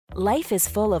Life is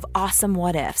full of awesome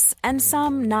what-ifs, and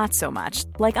some not so much,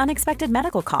 like unexpected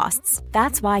medical costs.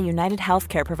 That's why United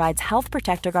Healthcare provides Health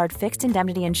Protector Guard fixed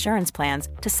indemnity insurance plans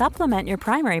to supplement your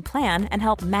primary plan and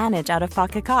help manage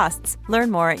out-of-pocket costs.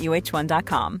 Learn more at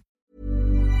uh1.com.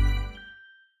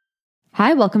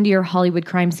 Hi, welcome to your Hollywood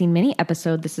Crime Scene mini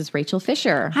episode. This is Rachel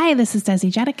Fisher. Hi, this is Desi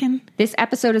Jetikin. This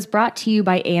episode is brought to you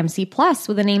by AMC Plus.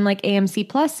 With a name like AMC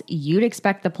Plus, you'd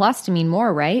expect the plus to mean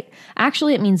more, right?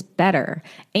 Actually, it means better.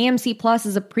 AMC Plus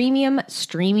is a premium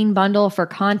streaming bundle for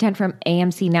content from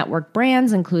AMC Network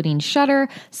brands, including Shudder,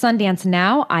 Sundance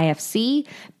Now, IFC,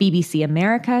 BBC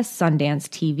America, Sundance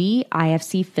TV,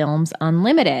 IFC Films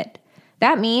Unlimited.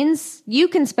 That means you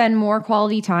can spend more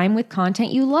quality time with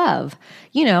content you love.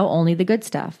 You know, only the good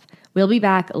stuff. We'll be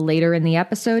back later in the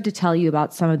episode to tell you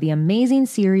about some of the amazing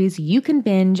series you can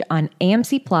binge on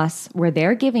AMC Plus, where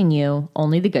they're giving you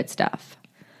only the good stuff.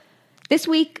 This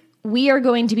week, we are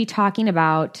going to be talking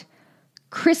about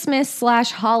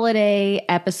Christmas/holiday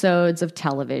episodes of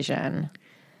television.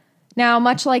 Now,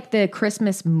 much like the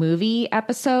Christmas movie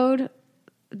episode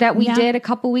that we did a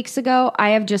couple weeks ago,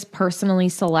 I have just personally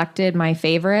selected my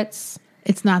favorites.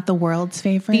 It's not the world's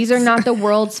favorites. These are not the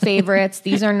world's favorites.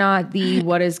 These are not the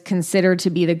what is considered to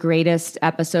be the greatest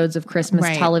episodes of Christmas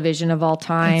television of all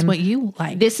time. It's what you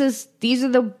like. These are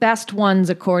the best ones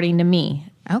according to me.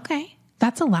 Okay,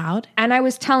 that's allowed. And I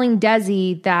was telling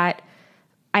Desi that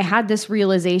I had this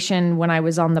realization when I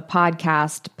was on the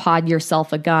podcast Pod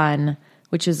Yourself a Gun,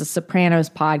 which is a Sopranos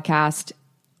podcast.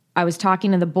 I was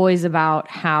talking to the boys about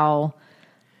how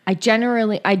I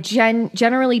generally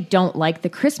don't like the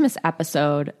Christmas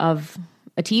episode of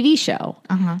a TV show.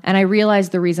 And I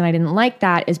realized the reason I didn't like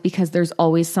that is because there's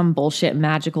always some bullshit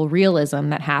magical realism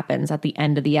that happens at the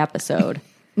end of the episode.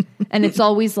 And it's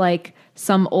always like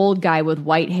some old guy with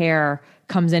white hair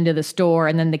comes into the store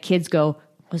and then the kids go,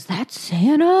 "Was that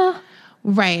Santa?"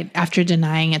 Right. After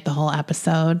denying it the whole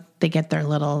episode, they get their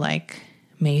little like,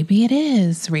 maybe it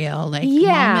is real, like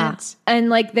moment. And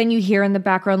like then you hear in the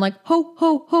background like ho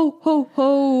ho ho ho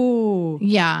ho.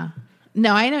 Yeah.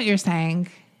 No, I know what you're saying.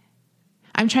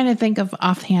 I'm trying to think of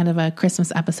offhand of a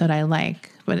Christmas episode I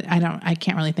like, but I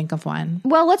can't really think of one.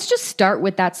 Well, let's just start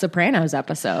with that Sopranos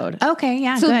episode. Okay,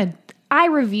 yeah, so good. I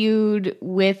reviewed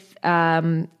with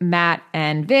Matt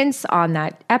and Vince on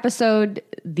that episode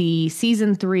the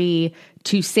season 3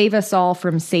 To Save Us All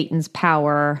from Satan's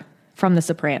Power from The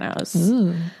Sopranos.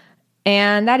 Ooh.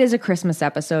 And that is a Christmas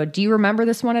episode. Do you remember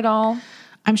this one at all?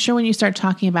 I'm sure when you start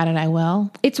talking about it, I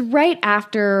will. It's right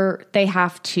after they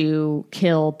have to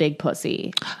kill Big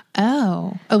Pussy.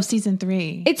 Oh, season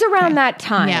 3. It's around that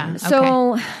time. Yeah,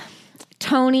 so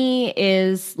Tony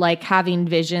is like having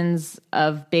visions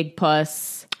of Big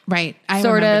Puss. Right. I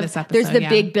sort remember of. this episode. There's the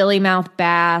big Billy Mouth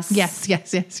Bass. Yes.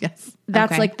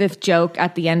 That's like the joke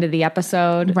at the end of the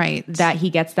episode. Right. That he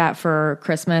gets that for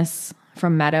Christmas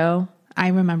from Meadow. I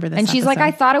remember this And she's like,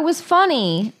 "I thought it was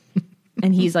funny."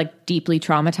 And he's like deeply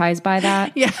traumatized by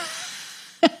that. Yeah.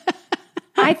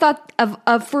 I thought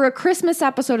of for a Christmas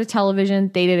episode of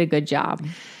television, they did a good job.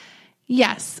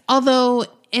 Yes. Although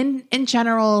in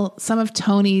general, some of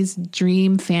Tony's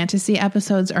dream fantasy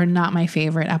episodes are not my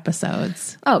favorite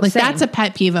episodes. Oh, like same. that's a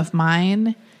pet peeve of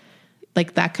mine.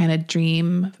 Like that kind of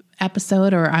dream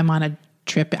episode, or I'm on a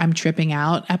trip, I'm tripping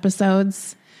out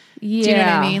episodes. Yeah. Do you know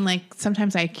what I mean? Like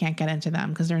sometimes I can't get into them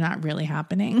because they're not really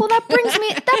happening. Well, that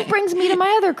brings me to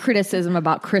my other criticism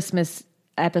about Christmas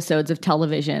episodes of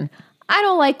television. I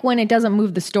don't like when it doesn't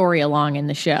move the story along in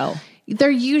the show. They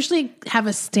usually have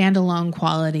a standalone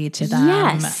quality to them.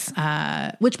 Yes.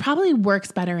 Which probably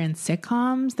works better in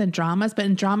sitcoms than dramas. But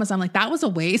in dramas, I'm like, that was a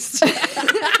waste.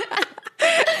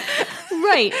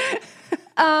 Right.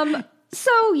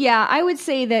 So yeah, I would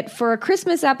say that for a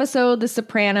Christmas episode, The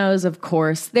Sopranos, of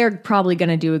course, they're probably going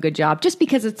to do a good job just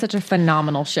because it's such a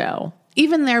phenomenal show.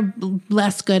 Even their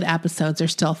less good episodes are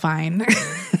still fine.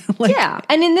 Yeah.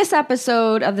 And in this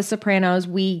episode of The Sopranos,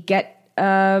 we get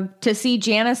to see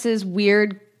Janice's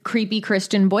weird, creepy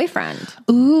Christian boyfriend.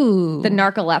 Ooh. The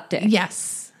narcoleptic.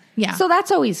 Yes. Yeah. So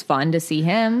that's always fun to see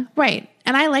him. Right.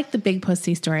 And I like the Big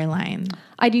Pussy storyline.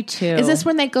 I do too. Is this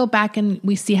when they go back and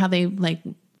we see how they like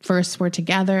first were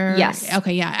together? Yes.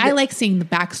 Okay, yeah. I like seeing the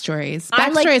backstories.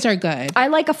 Backstories are good. I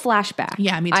like a flashback.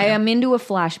 Yeah, me too. I am into a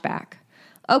flashback.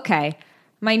 Okay.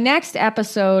 My next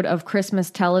episode of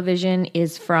Christmas television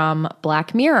is from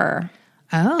Black Mirror.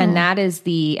 Oh. And that is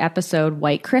the episode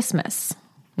White Christmas,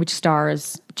 which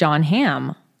stars John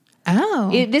Hamm. Oh.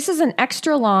 This is an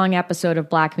extra long episode of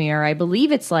Black Mirror. I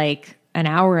believe it's like an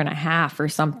hour and a half or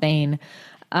something.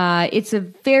 It's a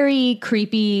very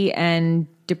creepy and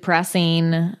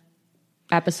depressing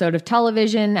episode of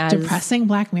television, as Depressing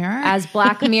Black Mirror? as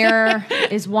Black Mirror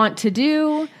is wont to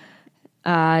do.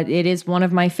 It is one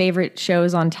of my favorite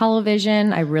shows on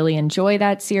television. I really enjoy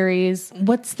that series.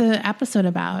 What's the episode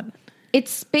about?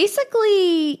 It's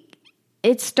basically,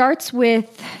 it starts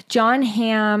with John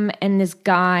Hamm and this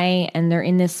guy, and they're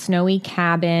in this snowy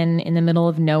cabin in the middle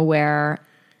of nowhere.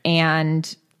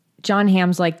 And John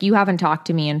Hamm's like, you haven't talked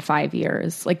to me in 5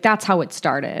 years. Like, that's how it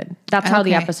started. That's how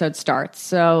the episode starts.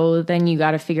 So then you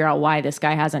got to figure out why this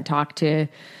guy hasn't talked to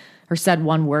or said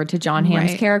one word to John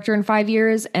Hamm's character in 5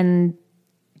 years. And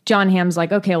John Hamm's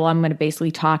like, okay, well, I'm going to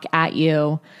basically talk at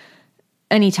you.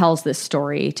 And he tells this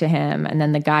story to him. And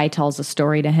then the guy tells a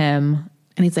story to him.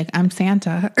 And he's like, I'm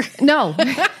Santa. No,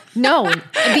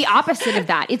 the opposite of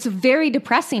that. It's very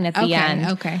depressing at the end.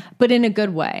 Okay. But in a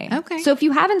good way. Okay. So if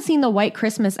you haven't seen the White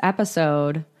Christmas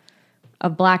episode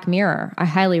of Black Mirror, I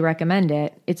highly recommend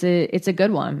it. It's a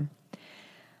good one.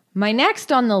 My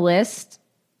next on the list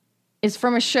is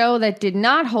from a show that did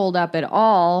not hold up at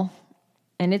all.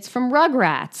 And it's from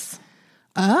Rugrats.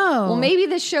 Oh. Well, maybe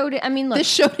this show did. I mean, look. This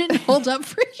show didn't hold up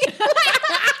for you.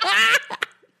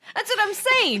 That's what I'm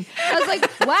saying. I was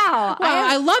like, wow.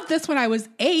 I loved this when I was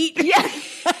 8. Yeah.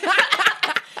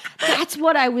 That's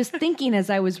what I was thinking as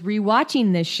I was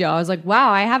rewatching this show. I was like,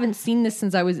 wow, I haven't seen this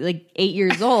since I was like 8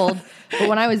 years old. But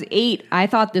when I was 8, I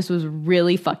thought this was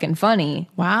really fucking funny.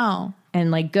 Wow.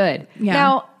 And like good. Yeah.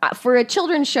 Now, for a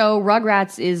children's show,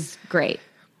 Rugrats is great.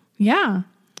 Yeah.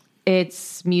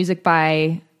 It's music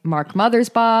by Mark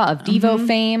Mothersbaugh of Devo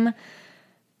fame.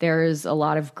 There's a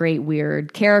lot of great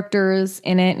weird characters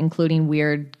in it, including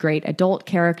weird, great adult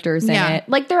characters in it.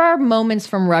 Like, there are moments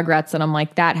from Rugrats that I'm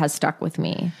like, that has stuck with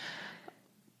me.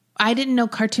 I didn't know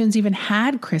cartoons even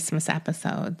had Christmas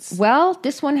episodes. Well,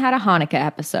 this one had a Hanukkah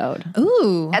episode.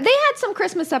 Ooh. They had some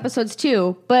Christmas episodes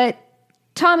too, but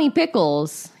Tommy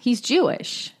Pickles, he's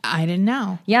Jewish. I didn't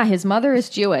know. Yeah, his mother is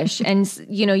Jewish. And,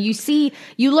 you know,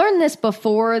 you learn this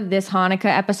before this Hanukkah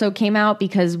episode came out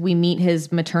because we meet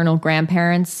his maternal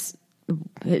grandparents.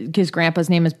 His grandpa's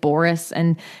name is Boris.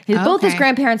 And both his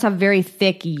grandparents have very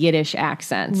thick Yiddish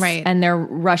accents. Right. And they're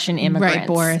Russian immigrants. Right,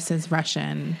 Boris is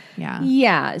Russian. Yeah.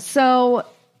 Yeah, so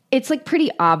it's like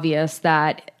pretty obvious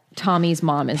that Tommy's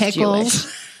mom is Pickles.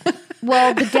 Jewish.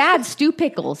 Well, the dad, Stu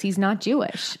Pickles, he's not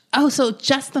Jewish. Oh, so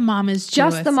just the mom is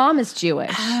Jewish. Just the mom is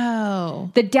Jewish.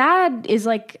 Oh. The dad is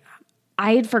like,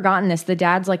 I had forgotten this. The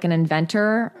dad's like an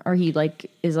inventor, or he like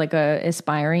is like a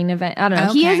aspiring event. I don't know.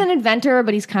 Okay. He is an inventor,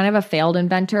 but he's kind of a failed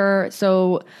inventor.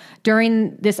 So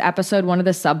during this episode, one of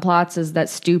the subplots is that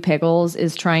Stu Pickles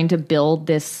is trying to build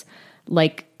this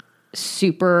like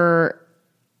super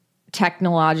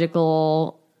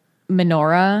technological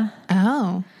menorah.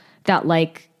 Oh. That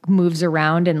like moves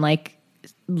around and like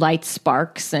lights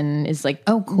sparks and is like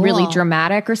cool. really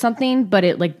dramatic or something, but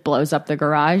it like blows up the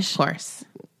garage. Of course.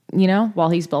 You know,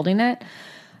 while he's building it.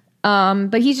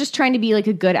 But he's just trying to be like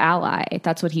a good ally.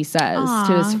 That's what he says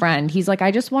to his friend. He's like,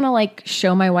 I just want to like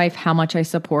show my wife how much I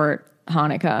support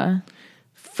Hanukkah.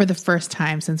 For the first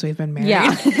time since we've been married.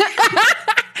 Yeah.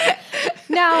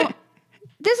 Now,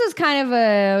 this is kind of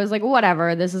I was like,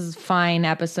 whatever, this is a fine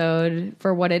episode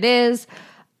for what it is.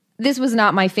 This was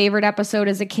not my favorite episode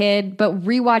as a kid, but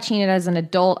rewatching it as an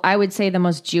adult, I would say the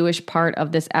most Jewish part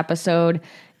of this episode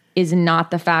is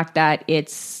not the fact that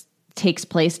it takes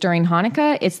place during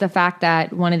Hanukkah. It's the fact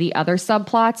that one of the other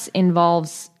subplots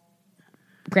involves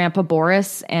Grandpa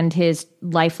Boris and his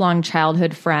lifelong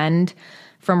childhood friend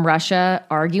from Russia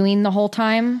arguing the whole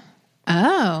time.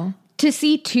 Oh. To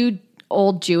see two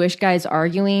old Jewish guys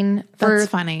arguing for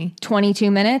That's funny. 22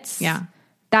 minutes. Yeah.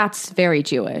 That's very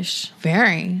Jewish.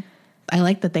 Very. I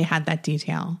like that they had that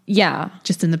detail. Yeah.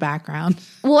 Just in the background.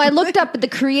 Well, I looked up, the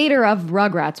creator of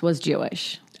Rugrats was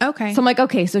Jewish. Okay. So I'm like,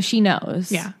 okay, so she knows.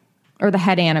 Yeah. Or the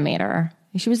head animator.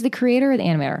 She was the creator or the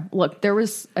animator. Look, there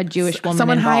was a Jewish woman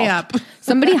Someone involved. high up.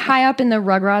 Somebody high up in the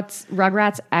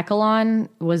Rugrats echelon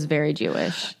was very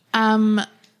Jewish.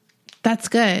 That's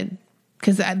good.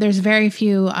 Because there's very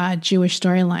few Jewish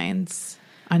storylines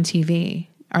on TV.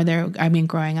 Are there, I mean,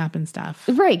 growing up and stuff.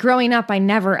 Right. Growing up, I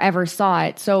never, ever saw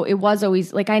it. So it was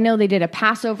always, like, I know they did a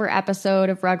Passover episode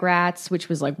of Rugrats, which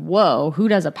was like, whoa, who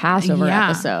does a Passover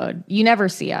episode? You never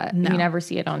see it. No. You never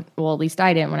see it on, well, at least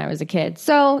I didn't when I was a kid.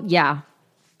 So, yeah.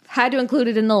 Had to include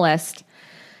it in the list.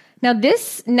 Now,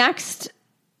 this next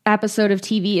episode of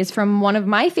TV is from one of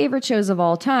my favorite shows of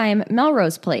all time,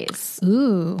 Melrose Place.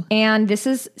 Ooh. And this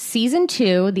is season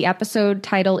 2. The episode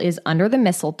title is Under the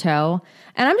Mistletoe.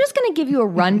 And I'm just going to give you a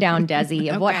rundown,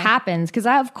 Desi, of what happens. Because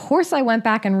of course I went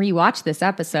back and rewatched this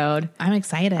episode. I'm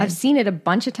excited. I've seen it a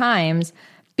bunch of times.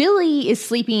 Billy is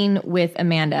sleeping with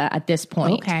Amanda at this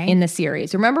point in the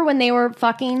series. Remember when they were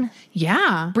fucking?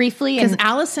 Yeah. Briefly? Because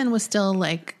Allison was still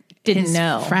like didn't his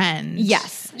know. friend.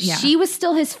 Yes. Yeah. She was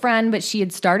still his friend, but she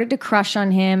had started to crush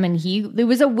on him, and there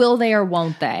was a will they or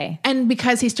won't they. And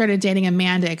because he started dating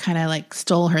Amanda, it kind of like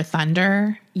stole her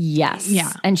thunder. Yes.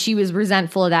 Yeah. And she was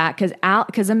resentful of that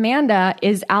because Amanda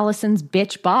is Allison's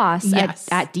bitch boss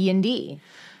at D&D.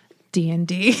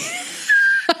 D&D.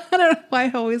 I don't know why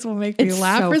it always will make me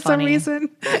laugh for some reason.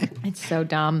 It's so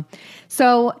dumb.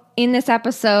 So in this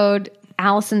episode,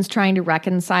 Allison's trying to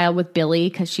reconcile with Billy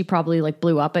because she probably like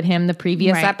blew up at him the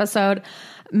previous episode.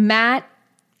 Matt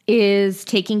is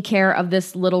taking care of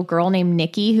this little girl named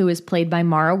Nikki, who is played by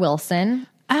Mara Wilson,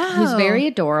 who's very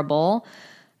adorable.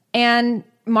 And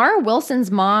Mara Wilson's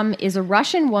mom is a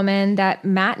Russian woman that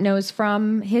Matt knows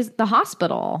from the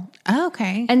hospital. Oh,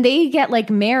 okay. And they get like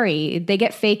married. They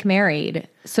get fake married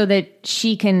so that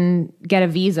she can get a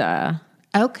visa.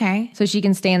 Okay. So she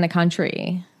can stay in the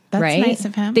country. That's right? nice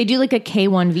of him. They do like a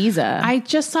K-1 visa. I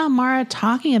just saw Mara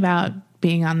talking about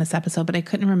being on this episode, but I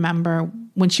couldn't remember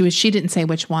when she didn't say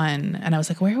which one. And I was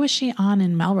like, where was she on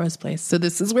in Melrose Place? So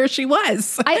this is where she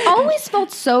was. I always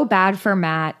felt so bad for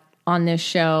Matt on this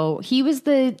show. He was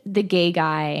the gay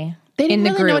guy. They didn't in the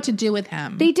really group. know what to do with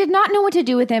him. They did not know what to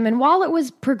do with him. And while it was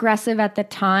progressive at the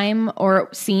time, or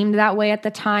it seemed that way at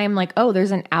the time, like, oh, there's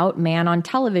an out man on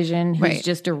television who's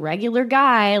just a regular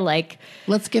guy. Like,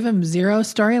 let's give him zero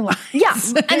storylines. Yeah.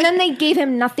 And then they gave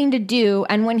him nothing to do.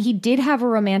 And when he did have a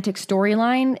romantic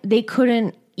storyline, they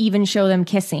couldn't even show them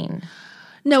kissing.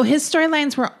 No, his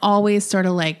storylines were always sort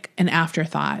of like an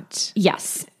afterthought.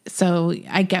 Yes. So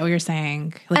I get what you're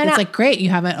saying. Like, it's like, great, you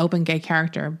have an open gay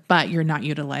character, but you're not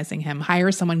utilizing him.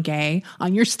 Hire someone gay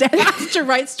on your staff to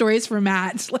write stories for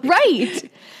Matt. Like,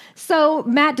 right. So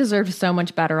Matt deserves so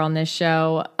much better on this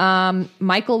show.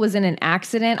 Michael was in an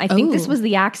accident. I think this was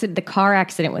the car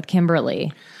accident with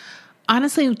Kimberly.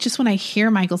 Honestly, just when I hear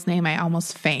Michael's name, I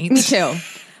almost faint. Me too.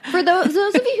 For those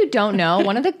of you who don't know,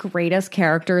 one of the greatest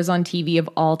characters on TV of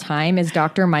all time is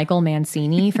Dr. Michael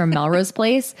Mancini from Melrose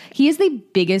Place. He is the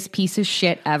biggest piece of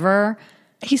shit ever.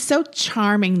 He's so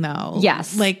charming, though.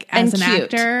 Yes. Like, as and an cute.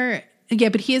 actor. Yeah,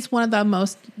 but he is one of the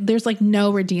most, there's like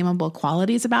no redeemable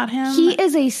qualities about him. He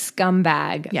is a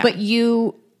scumbag, but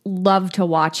you love to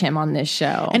watch him on this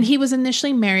show. And he was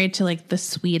initially married to like the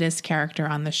sweetest character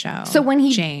on the show. So when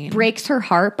he Jane. breaks her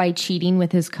heart by cheating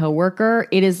with his coworker,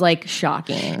 it is like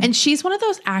shocking. And she's one of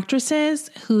those actresses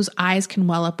whose eyes can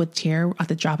well up with tear at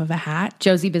the drop of a hat.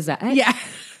 Josie Bizet. Yeah.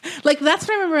 Like, that's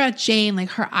what I remember about Jane. Like,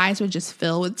 her eyes would just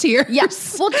fill with tears.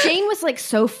 Yes. Well, Jane was like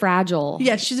so fragile.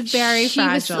 Yeah, she's very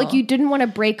fragile. She was like, you didn't want to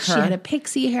break her. She had a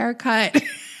pixie haircut.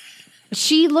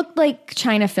 She looked like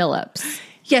China Phillips.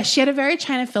 Yeah, she had a very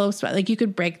China Phillips, like, you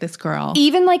could break this girl.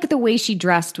 Even like the way she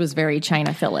dressed was very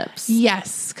China Phillips.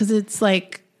 Yes, because it's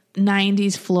like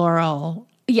 90s floral.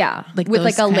 Yeah, like with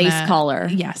like a lace collar.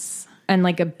 Yes. And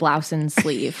like a blouse and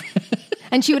sleeve.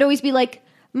 And she would always be like,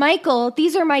 Michael,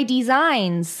 these are my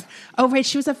designs. Oh, right.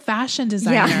 She was a fashion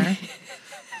designer. Yeah.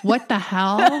 What the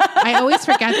hell? I always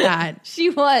forget that. She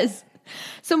was.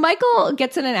 So Michael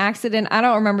gets in an accident. I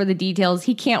don't remember the details.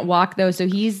 He can't walk, though, so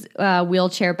he's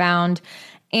wheelchair bound.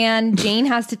 And Jane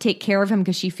has to take care of him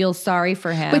because she feels sorry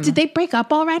for him. Wait, did they break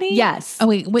up already? Yes. Oh,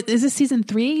 wait. Is this season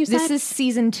 3, you said? This is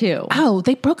season 2. Oh,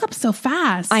 they broke up so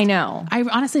fast. I know. I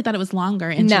honestly thought it was longer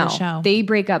into the show. No, they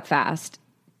break up fast.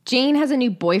 Jane has a new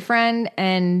boyfriend,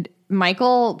 and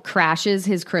Michael crashes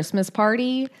his Christmas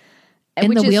party.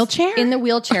 In the wheelchair? In the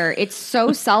wheelchair. It's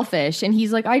so selfish. And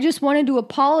he's like, I just wanted to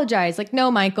apologize. Like,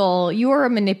 no, Michael, you are a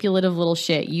manipulative little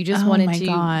shit. You just wanted to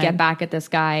get back at this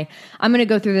guy. I'm going to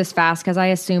go through this fast because I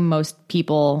assume most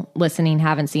people listening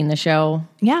haven't seen the show.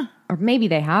 Yeah. Or maybe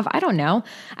they have. I don't know.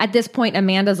 At this point,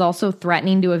 Amanda's also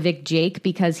threatening to evict Jake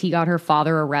because he got her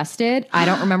father arrested. I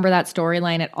don't remember that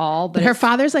storyline at all. But her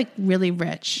father's like really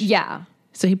rich. Yeah.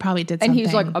 So he probably did something. And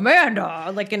he's like,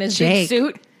 Amanda, like in his big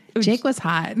suit. Jake was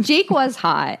hot. Jake was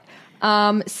hot.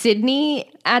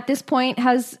 Sydney at this point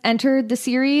has entered the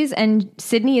series, and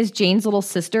Sydney is Jane's little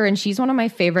sister, and she's one of my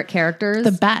favorite characters.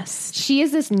 The best. She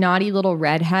is this naughty little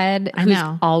redhead who's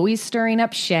always stirring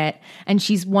up shit, and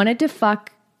she's wanted to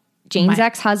fuck Jane's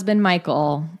ex-husband,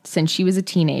 Michael, since she was a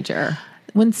teenager.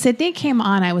 When Sydney came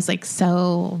on, I was like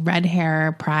so red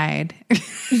hair pride.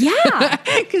 Yeah.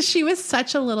 Because she was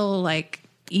such a little like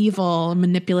evil,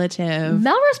 manipulative.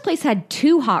 Melrose Place had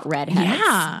 2 hot redheads.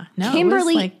 Yeah. No,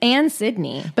 Kimberly and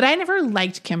Sydney. But I never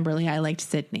liked Kimberly. I liked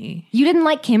Sydney. You didn't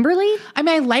like Kimberly? I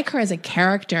mean, I like her as a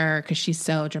character because she's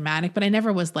so dramatic, but I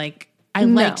never was like, I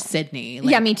liked Sydney.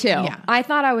 Like, yeah, me too. Yeah. I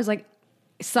thought I was like,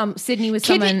 Sydney was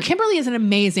someone. Kimberly is an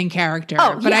amazing character,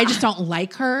 but I just don't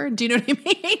like her. Do you know what I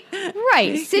mean?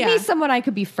 Right. Sydney's someone I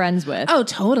could be friends with. Oh,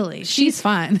 totally. She's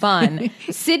fun.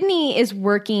 Sydney is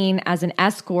working as an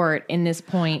escort in this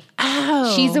point.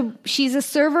 Oh. She's a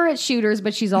server at Shooters,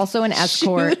 but she's also an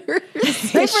escort.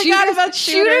 I forgot about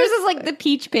Shooters. Shooters is like the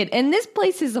Peach Pit, and this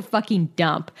place is a fucking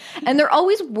dump. And they're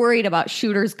always worried about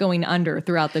Shooters going under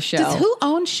throughout the show. Who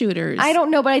owns Shooters? I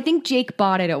don't know, but I think Jake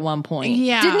bought it at one point.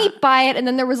 Yeah. Didn't he buy it? And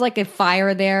then there was like a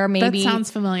fire there, maybe. That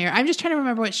sounds familiar. I'm just trying to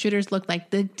remember what Shooters looked like.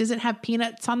 Does it have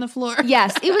peanuts on the floor?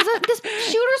 Yes. It was this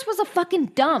Shooters was a fucking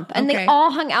dump. And they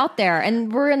all hung out there.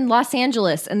 And we're in Los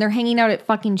Angeles and they're hanging out at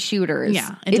fucking Shooters.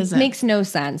 Yeah. It makes no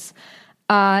sense.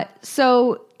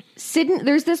 So Sydney,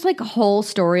 there's this like whole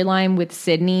storyline with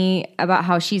Sydney about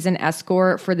how she's an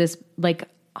escort for this like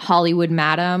Hollywood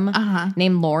madam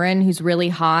named Lauren who's really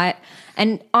hot.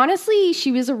 And honestly,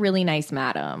 she was a really nice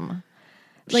madam.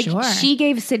 Like she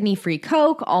gave Sydney free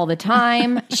Coke all the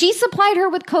time. She supplied her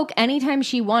with Coke anytime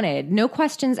she wanted. No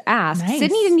questions asked. Nice.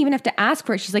 Sydney didn't even have to ask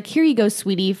for it. She's like, here you go,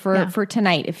 sweetie, for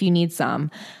tonight if you need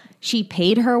some. She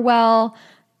paid her well.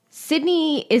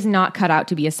 Sydney is not cut out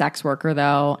to be a sex worker,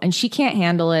 though, and she can't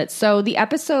handle it. So the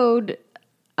episode,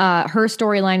 her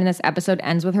storyline in this episode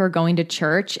ends with her going to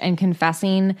church and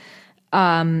confessing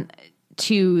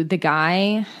to the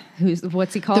guy who's,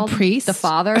 what's he called? The priest? The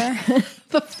father?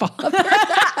 The father?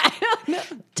 I don't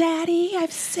know. Daddy,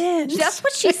 I've sinned. That's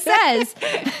what she says.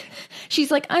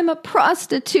 She's like, I'm a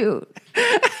prostitute.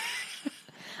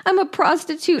 I'm a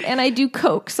prostitute and I do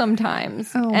coke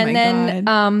sometimes. Oh and my then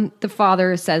God. The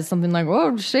father says something like,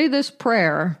 oh, say this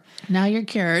prayer. Now you're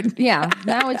cured. Yeah,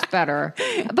 now it's better.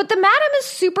 But the madam is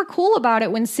super cool about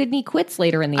it when Sydney quits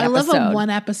later in the episode. I love a one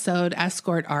episode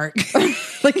escort arc.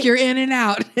 Like you're in and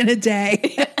out in a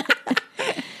day.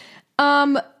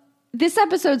 This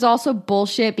episode's also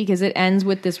bullshit because it ends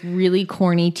with this really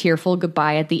corny, tearful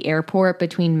goodbye at the airport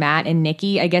between Matt and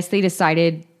Nikki. I guess they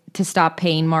decided to stop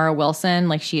paying Mara Wilson,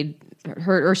 like she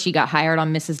got hired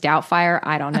on Mrs. Doubtfire.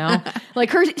 I don't know. Like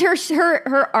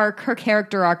her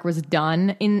character arc was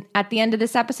done at the end of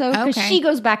this episode because she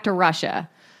goes back to Russia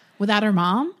Without her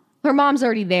mom? Her mom's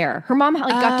already there. Her mom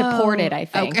got deported, I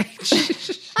think. Okay.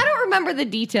 I don't remember the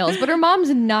details, but her mom's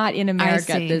not in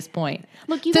America at this point.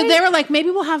 Look, so they were like,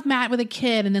 maybe we'll have Matt with a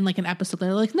kid, and then like an episode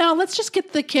they're like, no, let's just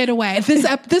get the kid away.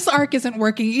 This arc isn't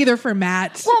working either for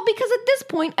Matt. Well, because at this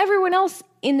point, everyone else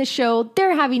in the show,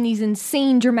 they're having these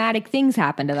insane dramatic things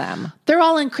happen to them. They're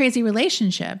all in crazy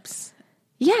relationships.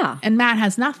 Yeah. And Matt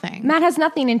has nothing. Matt has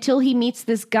nothing until he meets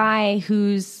this guy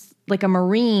who's like a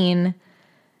Marine.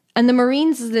 And the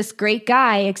Marine's this great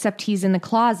guy, except he's in the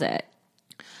closet.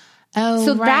 Oh,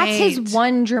 so right. that's his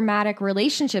one dramatic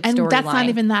relationship storyline. And that's not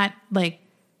even that, like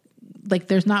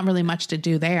there's not really much to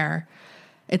do there.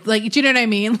 It's like, do you know what I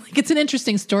mean? Like, it's an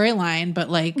interesting storyline, but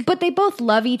like... But they both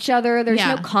love each other. There's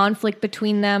no conflict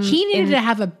between them. He needed to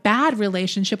have a bad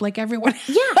relationship like everyone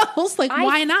else. Like,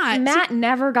 why not? Matt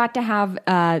never got to have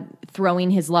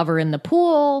throwing his lover in the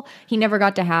pool. He never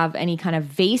got to have any kind of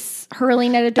vase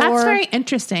hurling at a door. That's very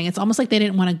interesting. It's almost like they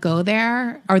didn't want to go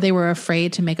there, or they were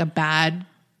afraid to make a bad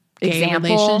gay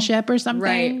relationship or something.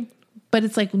 Right. But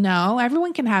it's like, no,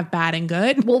 everyone can have bad and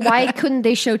good. Well, why couldn't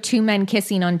they show two men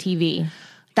kissing on TV?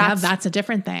 That's a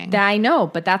different thing. I know,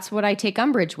 but that's what I take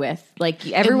umbrage with. Like,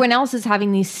 everyone else is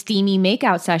having these steamy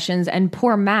makeout sessions, and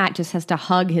poor Matt just has to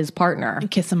hug his partner.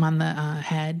 And kiss him on the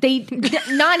head.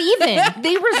 Not even.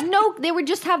 They would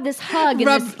just have this hug.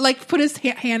 And like put his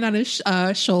hand on his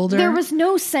shoulder. There was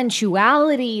no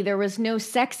sensuality. There was no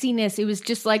sexiness. It was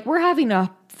just like, we're having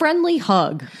a friendly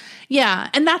hug. Yeah,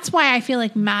 and that's why I feel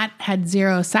like Matt had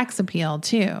zero sex appeal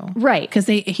too. Right. Because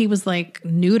he was like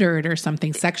neutered or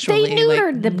something sexually. They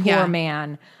neutered the poor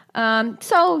man.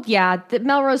 So yeah, the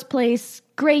Melrose Place,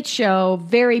 great show.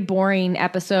 Very boring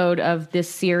episode of this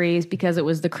series because it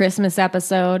was the Christmas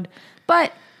episode,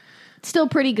 but still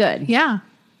pretty good. Yeah.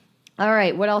 All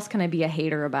right, what else can I be a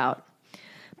hater about?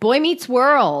 Boy Meets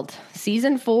World,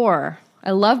 season 4.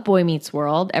 I love Boy Meets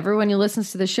World. Everyone who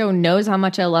listens to the show knows how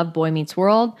much I love Boy Meets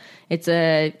World. It's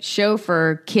a show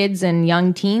for kids and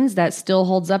young teens that still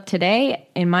holds up today,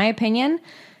 in my opinion.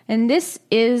 And this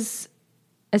is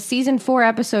a season 4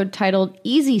 episode titled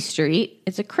Easy Street.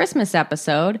 It's a Christmas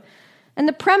episode. And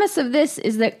the premise of this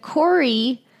is that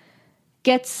Corey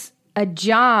gets a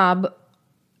job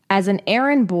as an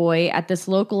errand boy at this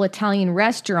local Italian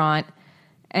restaurant.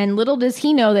 And little does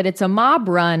he know that it's a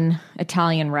mob-run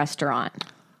Italian restaurant.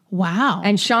 Wow.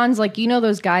 And Sean's like, you know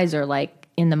those guys are like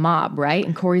in the mob, right?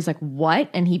 And Corey's like, what?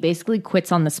 And he basically quits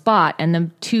on the spot. And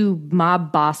the two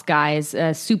mob boss guys,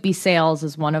 Soupy Sales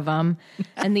is one of them.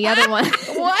 And the other one...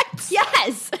 What? Yes.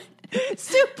 Yes.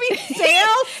 Soupy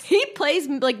Sales? He plays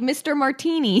like Mr.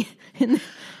 Martini.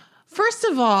 First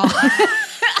of all,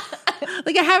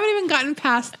 like I haven't even gotten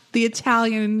past the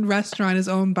Italian restaurant is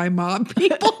owned by mob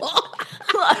people.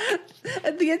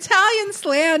 The Italian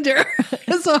slander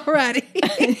is already.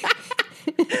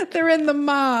 They're in the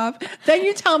mob. Then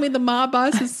you tell me the mob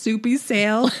boss is Soupy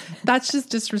Sales. That's just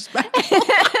disrespectful.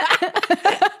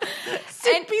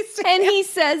 And he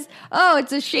says, "Oh,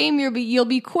 it's a shame you'll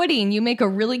be quitting. You make a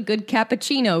really good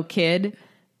cappuccino, kid."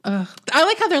 I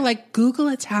like how they're like, Google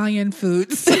Italian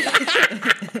foods.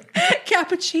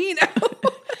 Cappuccino.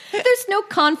 There's no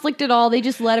conflict at all. They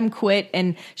just let him quit.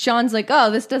 And Sean's like, "Oh,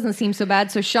 this doesn't seem so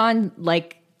bad." So Sean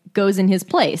like goes in his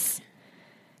place.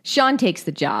 Sean takes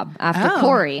the job after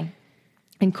Corey.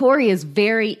 And Corey is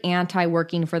very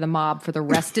anti-working for the mob for the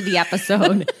rest of the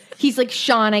episode. He's like,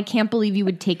 "Sean, I can't believe you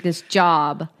would take this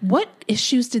job." What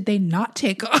issues did they not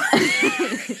take on?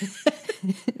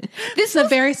 This is a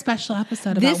very special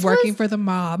episode about working for the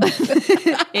mob.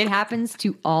 It happens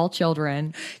to all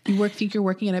children. You think you're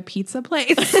working at a pizza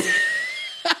place?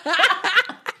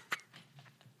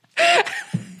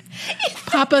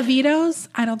 Papa Vito's?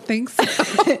 I don't think so.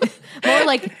 More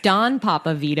like Don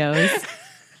Papa Vito's.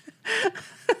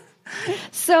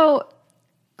 So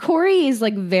Corey is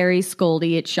like very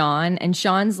scoldy at Sean, and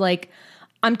Sean's like,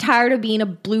 "I'm tired of being a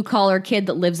blue collar kid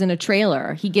that lives in a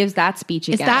trailer." He gives that speech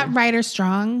again. Is that Ryder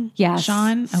Strong? Yes.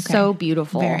 Sean? Okay. So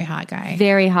beautiful. Very hot guy.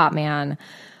 Very hot man.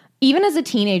 Even as a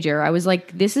teenager, I was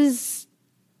like, this is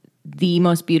the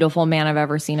most beautiful man I've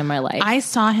ever seen in my life. I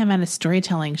saw him at a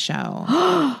storytelling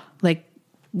show. like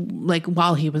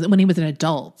when he was an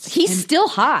adult. He's still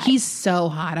hot. He's so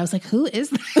hot. I was like, who is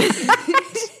that?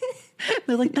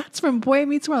 They're like, that's from Boy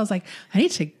Meets World. I was like, I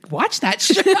need to watch that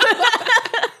show.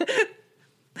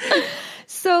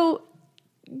 So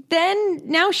then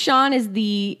now Sean is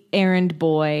the errand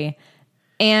boy,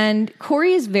 and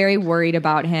Corey is very worried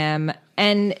about him.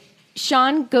 And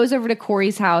Sean goes over to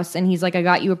Corey's house and he's like, "I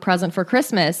got you a present for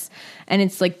Christmas." And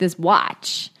it's like this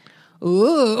watch.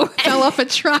 Ooh, fell off a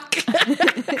truck.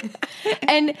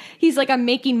 And he's like, "I'm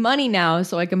making money now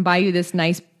so I can buy you this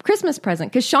nice Christmas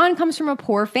present." Because Sean comes from a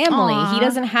poor family. Aww. He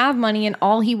doesn't have money, and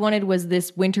all he wanted was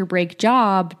this winter break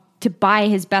job to buy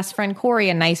his best friend Corey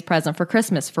a nice present for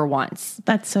Christmas for once.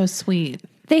 That's so sweet.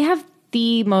 They have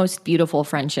the most beautiful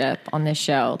friendship on this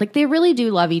show. Like, they really do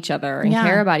love each other and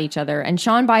care about each other. And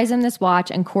Sean buys him this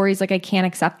watch, and Corey's like, "I can't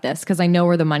accept this because I know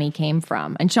where the money came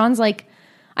from." And Sean's like,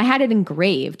 "I had it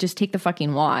engraved. Just take the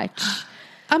fucking watch."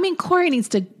 I mean, Corey needs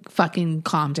to fucking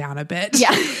calm down a bit.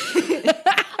 Yeah.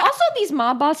 Also, these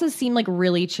mob bosses seem like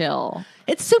really chill.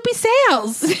 It's Soupy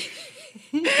Sales.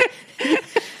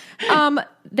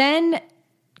 Then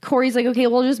Corey's like, "Okay,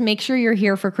 we'll just make sure you're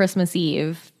here for Christmas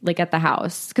Eve, like at the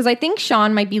house." Because I think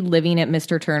Sean might be living at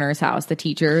Mr. Turner's house, the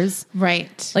teacher's.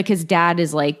 Right. Like his dad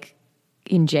is like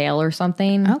in jail or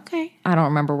something. Okay. I don't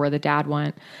remember where the dad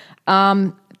went.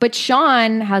 But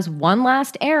Sean has one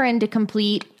last errand to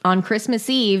complete on Christmas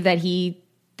Eve that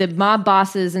the mob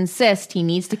bosses insist he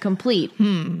needs to complete.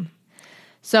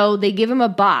 So they give him a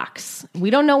box. We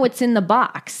don't know what's in the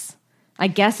box. I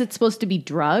guess it's supposed to be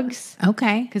drugs.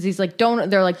 Okay. Because he's like,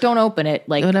 they're like, "Don't open it."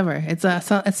 Like, whatever. It's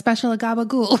a special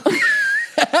gabagool.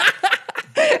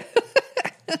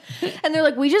 and they're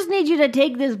like, "We just need you to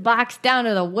take this box down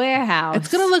to the warehouse. It's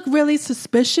going to look really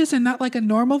suspicious and not like a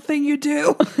normal thing you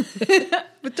do.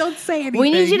 But don't say anything. We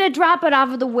need you to drop it off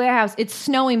of the warehouse." It's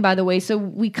snowing, by the way. So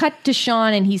we cut to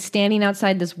Sean, and he's standing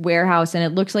outside this warehouse, and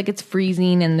it looks like it's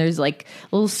freezing, and there's like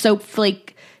little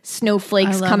snowflakes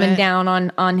coming down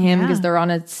on him because they're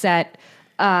on a set.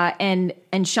 And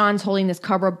Sean's holding this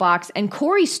cardboard box, and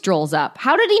Corey strolls up.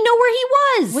 How did he know where he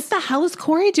was? What the hell is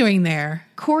Corey doing there?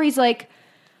 Corey's like,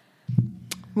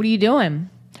 "What are you doing?"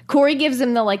 Corey gives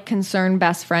him the like concerned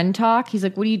best friend talk. He's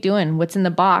like, "What are you doing? What's in the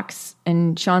box?"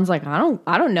 And Sean's like, I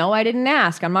don't know. I didn't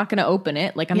ask. I'm not going to open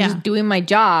it. Like, I'm just doing my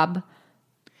job.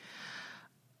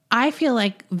 I feel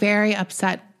like very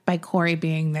upset by Corey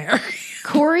being there.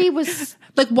 Corey was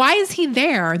like, why is he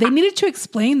there? They needed to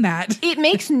explain that. It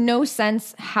makes no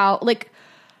sense how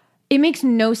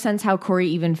Corey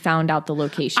even found out the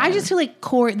location. I just feel like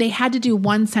they had to do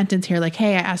one sentence here. Like,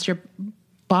 "Hey, I asked your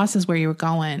bosses where you were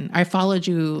going. I followed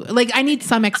you." Like, I need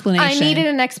some explanation. I needed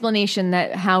an explanation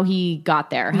that how he got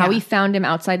there, how he found him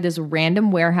outside this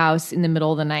random warehouse in the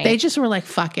middle of the night. They just were like,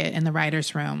 "Fuck it," in the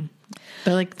writer's room.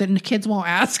 They're like, the kids won't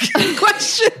ask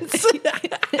questions.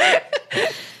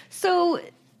 So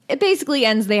it basically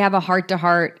ends. They have a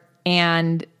heart-to-heart,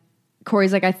 and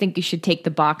Corey's like, I think you should take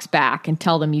the box back and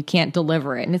tell them you can't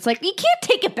deliver it. And it's like, you can't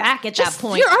take it back at that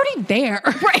point. You're already there.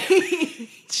 Right.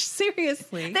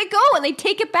 Seriously. They go and they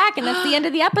take it back, and that's the end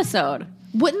of the episode.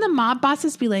 Wouldn't the mob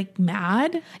bosses be like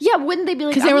mad? Yeah, wouldn't they be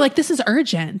like... Because they were like, this is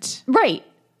urgent. Right.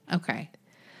 Okay.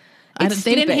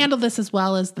 They didn't handle this as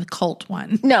well as the cult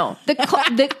one. No. The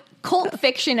cult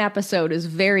fiction episode is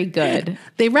very good.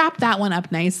 They wrapped that one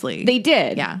up nicely. They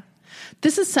did. Yeah.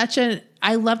 This is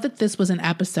I love that this was an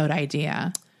episode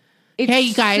idea. Hey,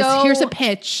 you guys, here's a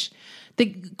pitch.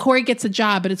 Corey gets a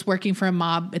job, but it's working for a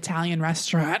mob Italian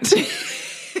restaurant.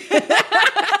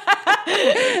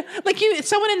 Like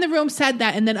someone in the room said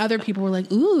that, and then other people were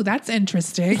like, ooh, that's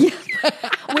interesting.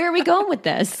 Where are we going with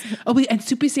this? And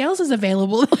Soupy Sales is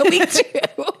available. Me too.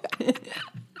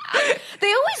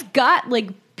 They always got like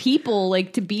people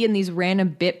like to be in these random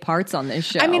bit parts on this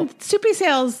show. I mean, Soupy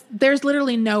Sales, there's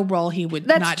literally no role he would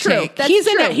not take. That's he's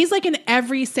true. He's like in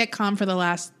every sitcom for the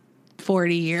last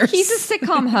 40 years. He's a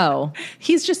sitcom hoe.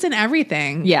 He's just in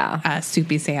everything. Yeah.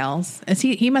 Soupy Sales.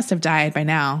 He must have died by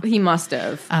now. He must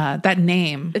have. That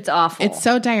name. It's awful. It's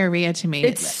so diarrhea to me.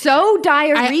 It's so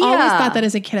diarrhea. I always thought that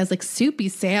as a kid. I was like, Soupy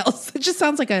Sales. It just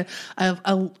sounds like a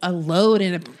load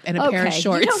in a pair of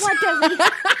shorts. You know what,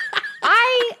 Desmond?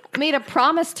 I made a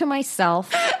promise to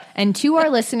myself and to our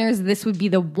listeners this would be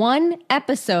the one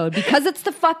episode, because it's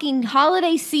the fucking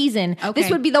holiday season. Okay.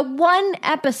 This would be the one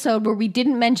episode where we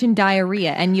didn't mention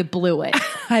diarrhea, and you blew it.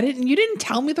 You didn't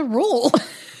tell me the rule.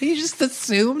 You just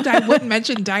assumed I wouldn't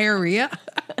mention diarrhea.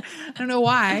 I don't know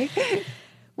why.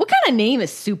 What kind of name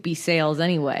is Soupy Sales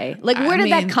anyway? Like, where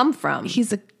did that come from?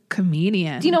 He's a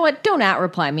comedian. Do you know what? Don't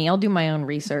at-reply me. I'll do my own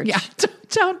research. Yeah,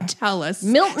 don't tell us.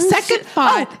 Milton Second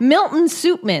thought. Milton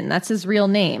Supman. That's his real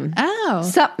name. Oh.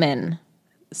 Supman.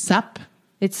 Sup.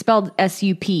 It's spelled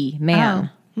S-U-P, man.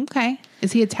 Oh, okay.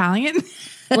 Is he Italian?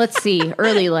 Let's see.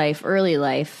 Early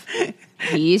life.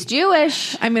 He's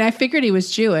Jewish. I mean, I figured he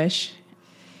was Jewish.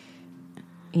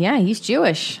 Yeah, he's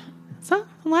Jewish. So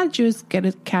a lot of Jews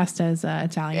get cast as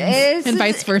Italians, and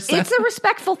vice versa. It's a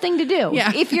respectful thing to do.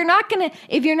 Yeah. If you're not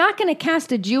gonna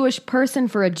cast a Jewish person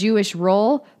for a Jewish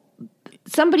role,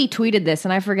 somebody tweeted this,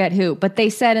 and I forget who, but they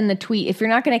said in the tweet, if you're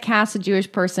not going to cast a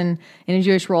Jewish person in a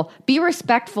Jewish role, be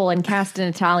respectful and cast an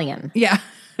Italian. Yeah.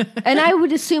 And I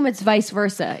would assume it's vice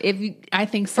versa. I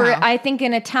think so. I think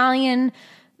an Italian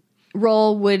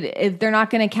role would, if they're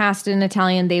not going to cast an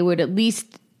Italian, they would at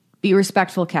least be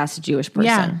respectful, cast a Jewish person.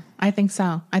 Yeah, I think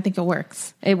so. I think it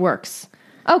works. It works.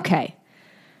 Okay.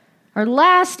 Our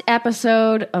last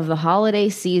episode of the holiday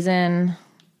season,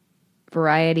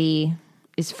 Variety,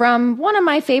 is from one of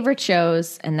my favorite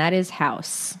shows, and that is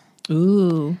House.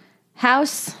 Ooh.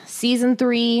 House, season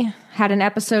 3, had an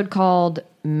episode called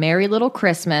Merry Little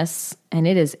Christmas, and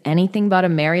it is anything but a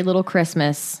Merry Little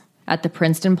Christmas at the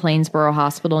Princeton Plainsboro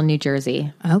Hospital in New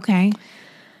Jersey. Okay.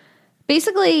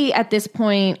 Basically, at this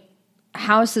point,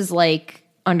 House is like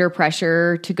under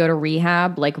pressure to go to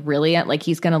rehab, like really, like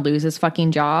he's going to lose his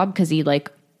fucking job because he like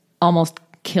almost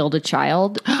killed a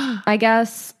child, I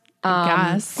guess.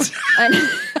 Guess.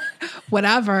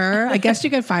 Whatever. I guess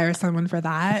you could fire someone for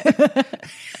that.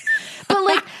 But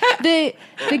like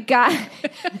the guy,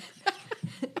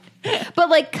 but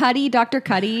like Dr.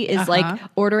 Cuddy is like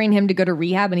ordering him to go to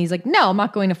rehab, and he's like, no, I'm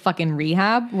not going to fucking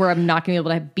rehab where I'm not going to be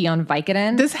able to be on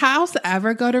Vicodin. Does House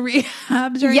ever go to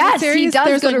rehab during yes, the series? he does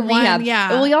There's go to like rehab. one,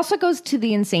 yeah. Well, he also goes to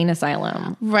the insane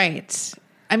asylum. Right.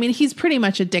 I mean, he's pretty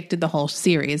much addicted the whole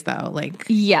series, though. Like,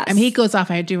 yes. I mean, he goes off,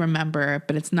 I do remember,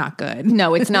 but it's not good.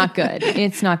 No, it's not good.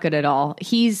 It's not good at all.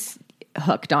 He's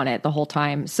hooked on it the whole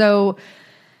time. So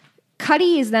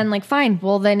Cuddy is then like, fine,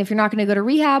 well then if you're not going to go to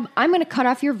rehab, I'm going to cut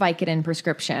off your Vicodin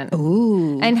prescription.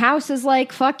 Ooh. And House is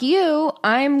like, fuck you.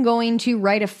 I'm going to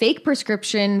write a fake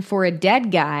prescription for a dead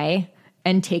guy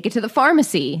and take it to the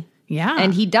pharmacy. Yeah.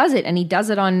 And he does it. And he does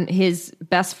it on his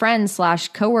best friend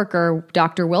 / coworker,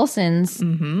 Dr. Wilson's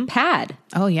pad.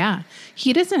 Oh, yeah.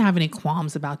 He doesn't have any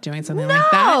qualms about doing something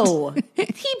like that. No.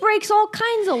 He breaks all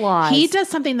kinds of laws. He does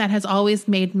something that has always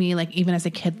made me, like, even as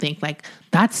a kid, think, like,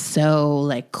 that's so,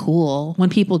 like, cool. When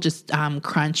people just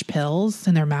crunch pills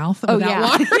in their mouth without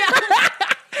water.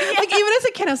 Like, even as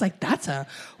a kid, I was like, that's a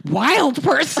wild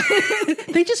person.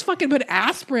 They just fucking put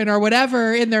aspirin or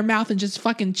whatever in their mouth and just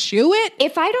fucking chew it.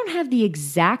 If I don't have the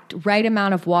exact right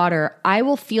amount of water, I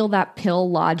will feel that pill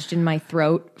lodged in my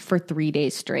throat for 3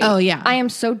 days straight. Oh, yeah. I am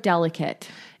so delicate.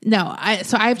 No,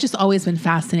 so I've just always been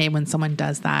fascinated when someone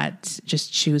does that,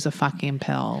 just chews a fucking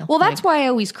pill. Well, that's why I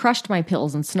always crushed my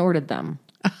pills and snorted them.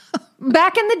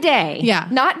 Back in the day. Yeah.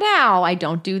 Not now. I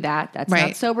don't do that. That's Right.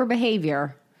 not sober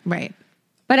behavior. Right.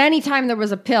 But anytime there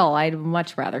was a pill, I'd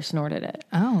much rather snorted it.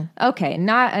 Oh. Okay,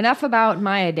 not enough about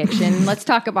my addiction. Let's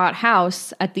talk about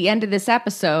House. At the end of this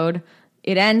episode,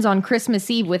 it ends on Christmas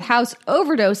Eve with House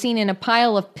overdosing in a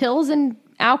pile of pills and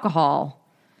alcohol.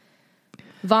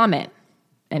 Vomit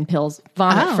and pills.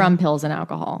 Vomit from pills and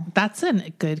alcohol. That's a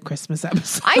good Christmas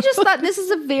episode. I just thought this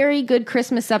is a very good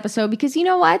Christmas episode because you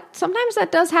know what? Sometimes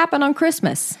that does happen on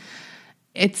Christmas.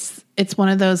 It's one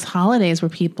of those holidays where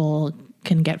people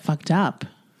can get fucked up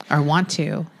or want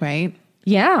to, right?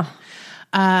 Yeah.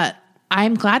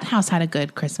 I'm glad House had a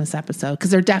good Christmas episode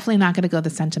because they're definitely not going to go the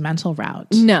sentimental route.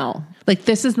 No. Like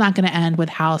this is not going to end with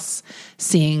House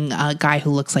seeing a guy who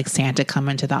looks like Santa come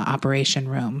into the operation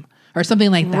room or something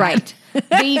like that. Right.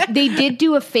 They did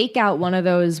do a fake out one of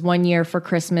those one year for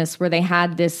Christmas where they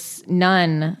had this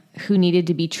nun who needed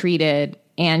to be treated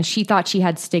and she thought she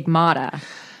had stigmata.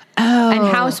 Oh.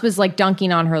 And House was like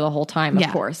dunking on her the whole time, of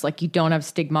course. Like, you don't have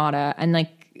stigmata. And like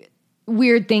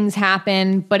weird things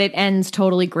happen, but it ends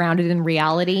totally grounded in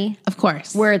reality. Of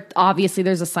course. Where obviously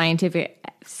there's a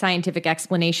scientific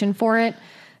explanation for it.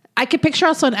 I could picture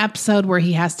also an episode where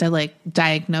he has to like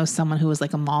diagnose someone who was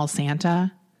like a mall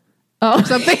Santa. Oh, or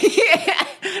something.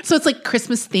 So it's like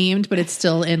Christmas themed, but it's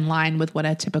still in line with what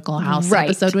a typical House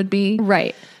episode would be.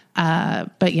 Right.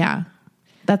 But yeah,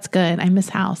 that's good. I miss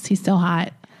House. He's so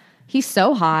hot. He's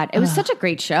so hot. It was such a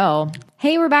great show.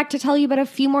 Hey, we're back to tell you about a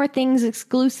few more things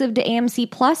exclusive to AMC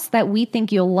Plus that we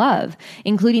think you'll love,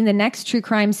 including the next true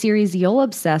crime series you'll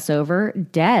obsess over,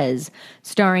 Des,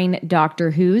 starring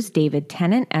Doctor Who's David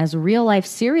Tennant as real-life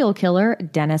serial killer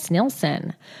Dennis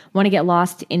Nilsson. Want to get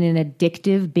lost in an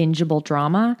addictive, bingeable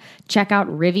drama? Check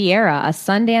out Riviera, a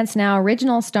Sundance Now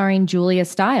original starring Julia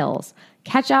Stiles.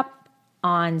 Catch up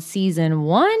on season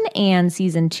 1 and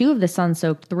season 2 of the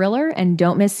sun-soaked thriller, and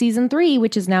don't miss season 3,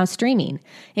 which is now streaming.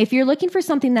 If you're looking for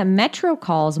something that Metro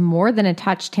calls more than a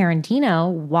touch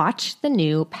Tarantino, watch the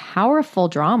new powerful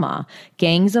drama,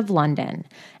 Gangs of London.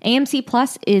 AMC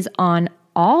Plus is on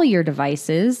all your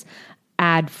devices,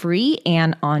 ad-free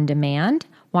and on demand.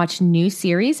 Watch new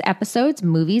series, episodes,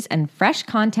 movies, and fresh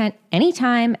content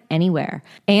anytime, anywhere.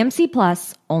 AMC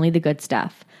Plus, only the good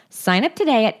stuff. Sign up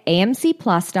today at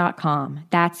amcplus.com.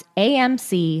 That's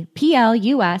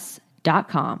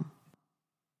amcplus.com.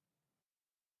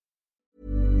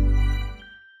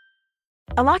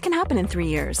 A lot can happen in 3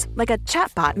 years, like a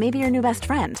chatbot may be your new best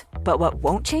friend. But what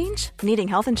won't change? Needing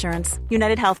health insurance.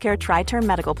 United Healthcare Tri-Term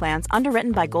Medical Plans,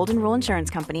 underwritten by Golden Rule Insurance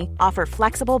Company, offer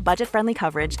flexible, budget-friendly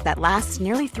coverage that lasts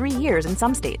nearly 3 years in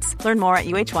some states. Learn more at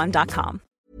uh1.com.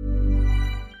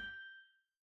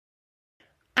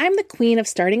 I'm the queen of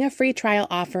starting a free trial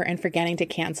offer and forgetting to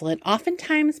cancel it,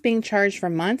 oftentimes being charged for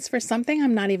months for something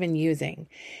I'm not even using.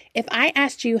 If I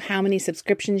asked you how many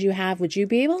subscriptions you have, would you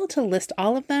be able to list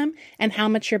all of them and how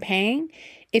much you're paying?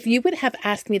 If you would have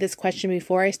asked me this question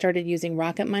before I started using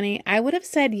Rocket Money, I would have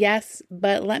said yes,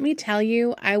 but let me tell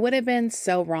you, I would have been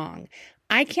so wrong.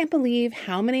 I can't believe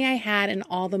how many I had and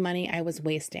all the money I was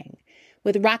wasting.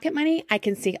 With Rocket Money, I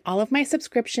can see all of my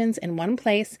subscriptions in one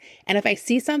place, and if I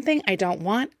see something I don't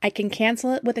want, I can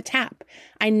cancel it with a tap.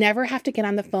 I never have to get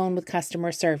on the phone with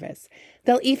customer service.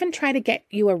 They'll even try to get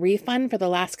you a refund for the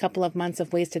last couple of months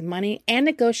of wasted money and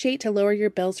negotiate to lower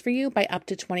your bills for you by up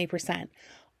to 20%.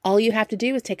 All you have to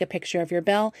do is take a picture of your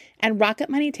bill, and Rocket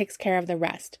Money takes care of the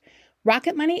rest.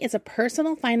 Rocket Money is a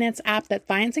personal finance app that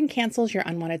finds and cancels your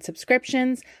unwanted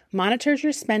subscriptions, monitors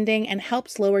your spending, and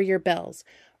helps lower your bills.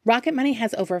 Rocket Money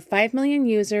has over 5 million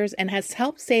users and has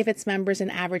helped save its members an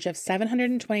average of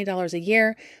 $720 a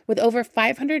year with over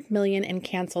 500 million in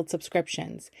canceled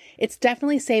subscriptions. It's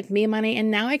definitely saved me money,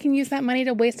 and now I can use that money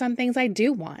to waste on things I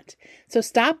do want. So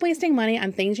stop wasting money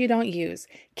on things you don't use.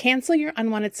 Cancel your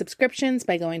unwanted subscriptions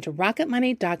by going to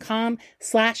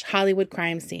rocketmoney.com/Hollywood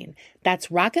Crime Scene. That's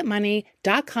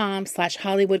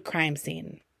rocketmoney.com/Hollywood Crime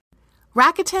Scene.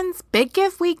 Rakuten's Big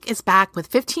Give Week is back with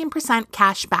 15%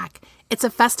 cash back. It's a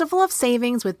festival of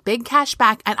savings with big cash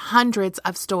back at hundreds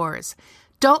of stores.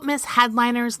 Don't miss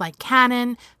headliners like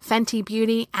Canon, Fenty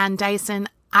Beauty, and Dyson.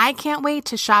 I can't wait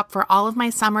to shop for all of my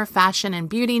summer fashion and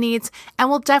beauty needs, and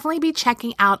will definitely be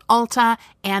checking out Ulta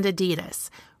and Adidas.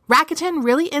 Rakuten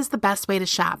really is the best way to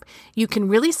shop. You can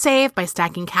really save by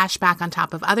stacking cash back on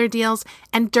top of other deals,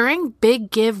 and during Big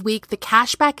Give Week, the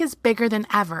cash back is bigger than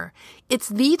ever. It's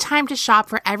the time to shop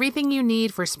for everything you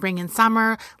need for spring and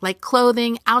summer, like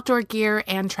clothing, outdoor gear,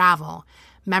 and travel.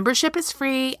 Membership is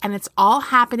free, and it's all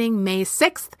happening May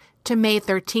 6th to May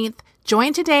 13th.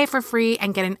 Join today for free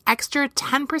and get an extra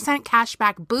 10% cash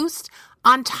back boost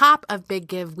on top of Big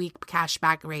Give Week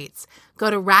cashback rates. Go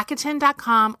to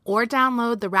Rakuten.com or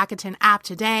download the Rakuten app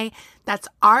today. That's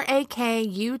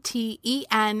Rakuten.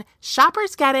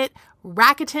 Shoppers get it.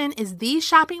 Rakuten is the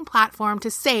shopping platform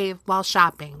to save while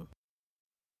shopping.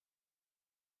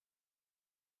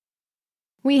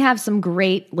 We have some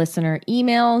great listener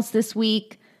emails this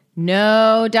week.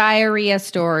 No diarrhea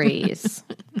stories.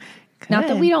 Not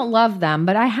that we don't love them,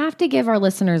 but I have to give our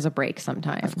listeners a break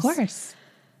sometimes. Of course.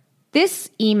 This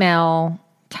email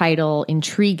title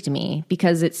intrigued me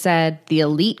because it said, The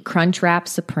Elite Crunchwrap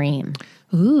Supreme.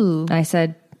 Ooh. I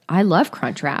said, I love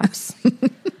Crunchwraps.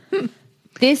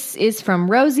 This is from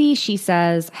Rosie. She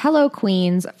says, Hello,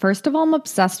 Queens. First of all, I'm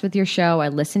obsessed with your show. I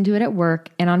listen to it at work,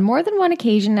 and on more than one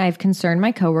occasion, I've concerned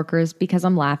my coworkers because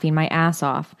I'm laughing my ass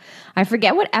off. I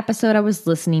forget what episode I was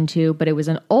listening to, but it was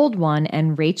an old one,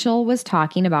 and Rachel was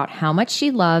talking about how much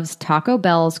she loves Taco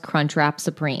Bell's Crunchwrap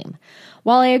Supreme.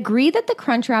 While I agree that the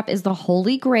Crunchwrap is the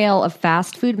holy grail of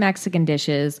fast food Mexican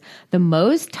dishes, the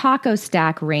Moe's Taco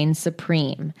Stack reigns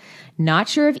supreme. Not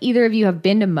sure if either of you have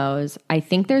been to Moe's. I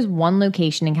think there's one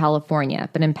location in California,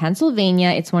 but in Pennsylvania,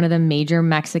 it's one of the major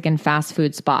Mexican fast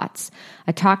food spots.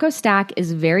 A taco stack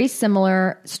is very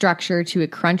similar structure to a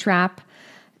Crunchwrap,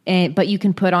 but you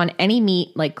can put on any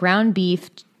meat like ground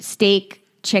beef, steak,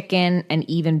 chicken, and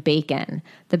even bacon.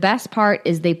 The best part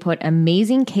is they put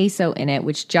amazing queso in it,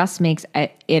 which just makes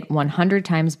it 100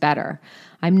 times better.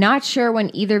 I'm not sure when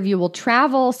either of you will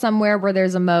travel somewhere where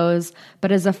there's a Moe's,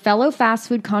 but as a fellow fast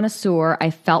food connoisseur,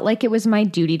 I felt like it was my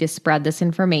duty to spread this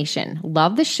information.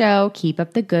 Love the show. Keep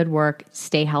up the good work.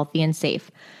 Stay healthy and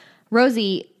safe.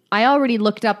 Rosie, I already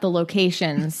looked up the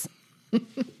locations.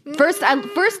 First,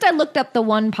 I looked up the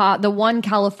one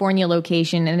California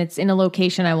location, and it's in a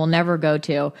location I will never go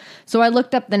to. So I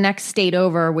looked up the next state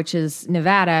over, which is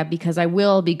Nevada, because I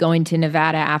will be going to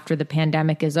Nevada after the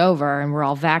pandemic is over and we're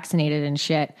all vaccinated and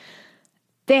shit.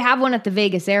 They have one at the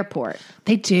Vegas airport.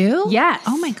 They do? Yes.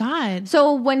 Oh my God.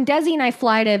 So when Desi and I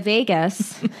fly to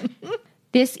Vegas,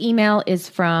 this email is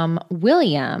from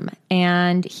William,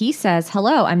 and he says,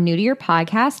 Hello, I'm new to your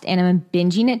podcast, and I'm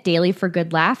binging it daily for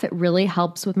good laugh. It really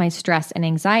helps with my stress and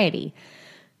anxiety.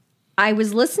 I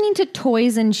was listening to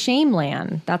Toys in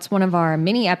Shameland. That's one of our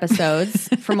mini episodes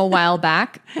from a while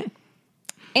back.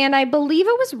 And I believe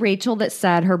it was Rachel that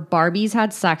said her Barbies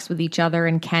had sex with each other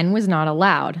and Ken was not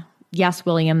allowed. Yes,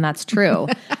 William, that's true.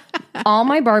 All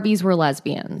my Barbies were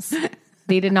lesbians.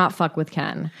 They did not fuck with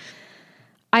Ken.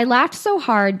 I laughed so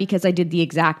hard because I did the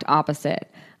exact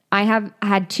opposite. I have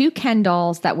had two Ken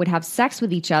dolls that would have sex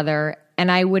with each other,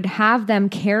 and I would have them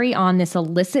carry on this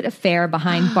illicit affair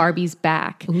behind Barbie's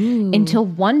back. Until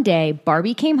one day,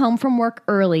 Barbie came home from work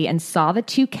early and saw the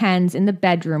two Kens in the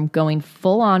bedroom going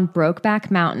full-on Brokeback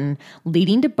Mountain,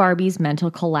 leading to Barbie's mental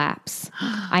collapse.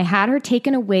 I had her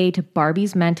taken away to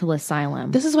Barbie's mental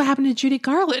asylum. This is what happened to Judy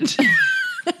Garland.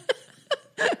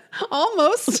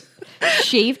 Almost.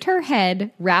 Shaved her head,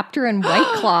 wrapped her in white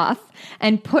cloth,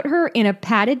 and put her in a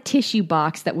padded tissue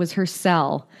box that was her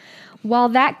cell. While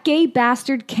that gay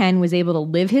bastard Ken was able to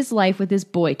live his life with his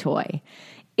boy toy.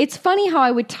 It's funny how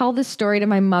I would tell this story to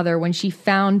my mother when she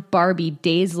found Barbie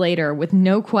days later with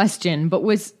no question, but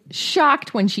was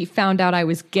shocked when she found out I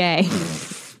was gay.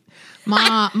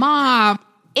 Mom.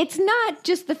 It's not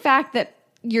just the fact that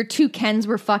your two Kens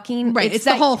were fucking. Right, it's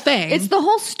the whole thing. It's the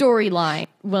whole storyline,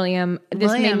 William.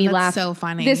 This made me laugh. So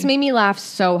funny. This made me laugh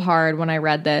so hard when I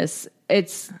read this.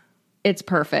 It's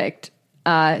perfect.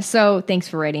 So thanks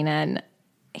for writing in.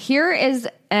 Here is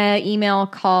an email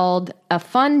called A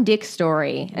Fun Dick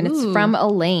Story, and it's from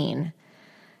Elaine.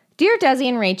 Dear Desi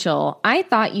and Rachel, I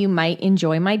thought you might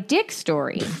enjoy my dick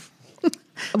story.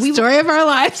 Story of our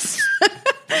lives.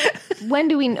 When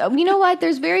do we... You know what?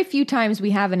 There's very few times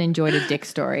we haven't enjoyed a dick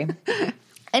story.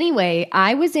 Anyway,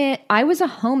 I was a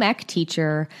home ec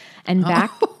teacher, and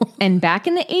back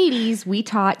in the 80s, we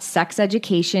taught sex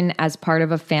education as part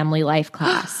of a family life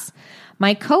class.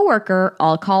 My coworker,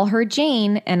 I'll call her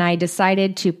Jane, and I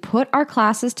decided to put our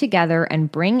classes together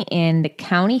and bring in the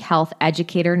county health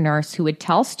educator nurse who would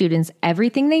tell students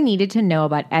everything they needed to know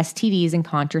about STDs and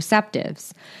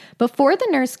contraceptives. Before the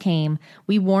nurse came,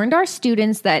 we warned our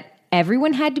students that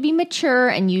everyone had to be mature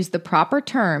and use the proper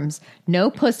terms,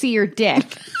 no pussy or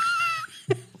dick.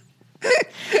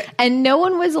 And no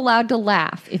one was allowed to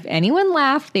laugh. If anyone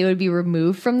laughed, they would be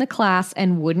removed from the class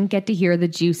and wouldn't get to hear the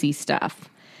juicy stuff.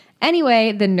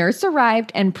 Anyway, the nurse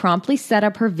arrived and promptly set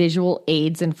up her visual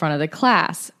aids in front of the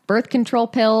class. Birth control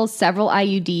pills, several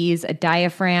IUDs, a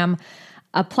diaphragm,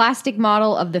 a plastic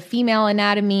model of the female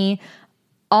anatomy,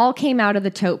 all came out of the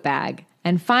tote bag.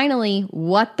 And finally,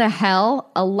 what the hell?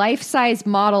 A life-size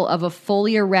model of a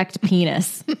fully erect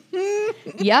penis.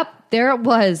 Yep, there it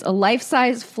was. A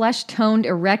life-size, flesh-toned,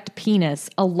 erect penis.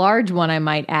 A large one, I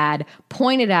might add,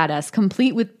 pointed at us,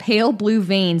 complete with pale blue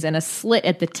veins and a slit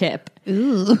at the tip.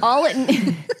 Ooh. All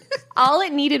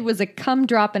it needed was a cum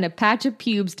drop and a patch of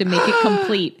pubes to make it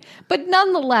complete. But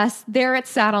nonetheless, there it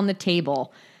sat on the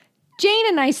table. Jane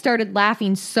and I started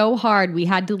laughing so hard we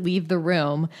had to leave the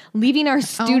room, leaving our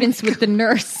students with the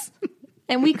nurse.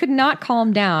 And we could not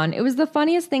calm down. It was the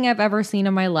funniest thing I've ever seen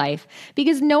in my life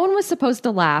because no one was supposed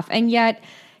to laugh. And yet,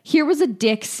 here was a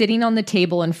dick sitting on the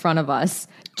table in front of us.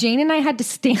 Jane and I had to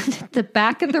stand at the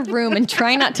back of the room and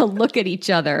try not to look at each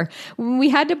other. We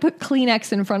had to put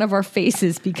Kleenex in front of our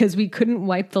faces because we couldn't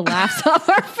wipe the laughs off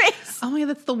our face. Oh my God,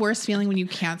 that's the worst feeling when you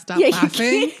can't stop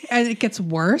laughing and it gets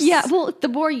worse. Yeah, well, the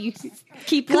more you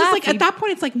keep Because laughing. like at that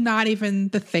point, it's like not even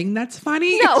the thing that's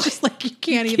funny. No. It's just like you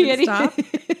can't even stop.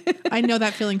 I know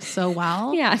that feeling so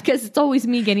well. Yeah, because it's always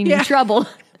me getting in trouble.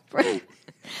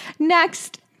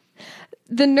 Next,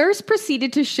 the nurse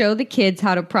proceeded to show the kids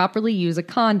how to properly use a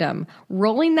condom,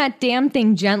 rolling that damn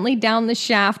thing gently down the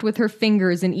shaft with her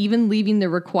fingers and even leaving the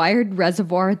required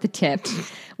reservoir at the tip.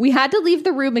 We had to leave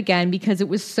the room again because it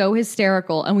was so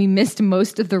hysterical and we missed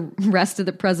most of the rest of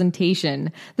the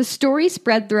presentation. The story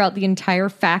spread throughout the entire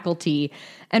faculty.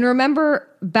 And remember,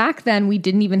 back then we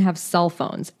didn't even have cell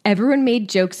phones. Everyone made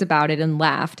jokes about it and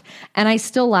laughed. And I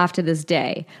still laugh to this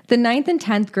day. The 9th and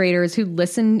 10th graders who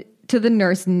listened to the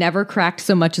nurse never cracked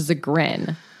so much as a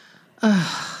grin.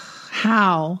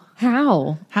 How?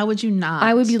 How? How would you not?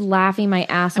 I would be laughing my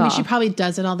ass I off. mean, she probably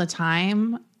does it all the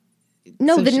time.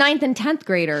 No, so the she- 9th and 10th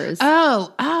graders.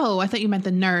 Oh, I thought you meant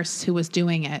the nurse who was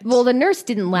doing it. Well, the nurse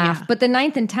didn't laugh, Yeah. but the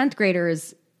 9th and 10th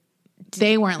graders,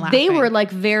 they weren't laughing. they were like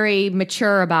very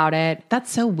mature about it.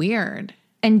 That's so weird.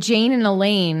 And Jane and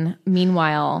Elaine,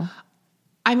 meanwhile,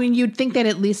 I mean, you'd think they'd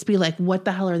at least be like, what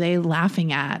the hell are they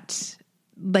laughing at?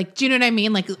 Like, do you know what I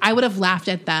mean? Like, I would have laughed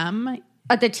at them.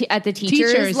 at the teachers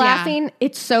Teachers, laughing. Yeah.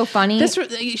 It's so funny.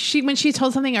 When she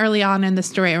told something early on in the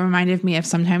story, it reminded me of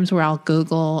sometimes where I'll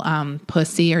Google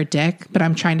pussy or dick, but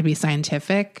I'm trying to be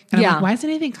scientific. And I'm like, why isn't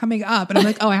anything coming up? And I'm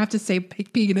like, oh, I have to say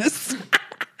penis.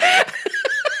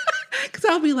 Because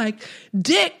I'll be like,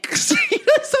 dick,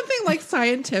 something like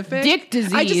scientific. Dick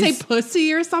disease. I just say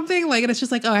pussy or something. Like, and it's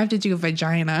just like, oh, I have to do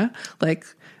vagina. Like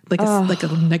a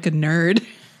nerd.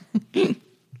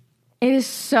 It's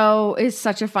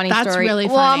such a funny That's story. really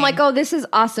Well, I'm funny. like, oh, this is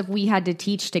us if we had to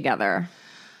teach together.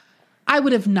 I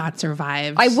would have not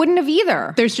survived. I wouldn't have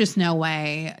either. There's just no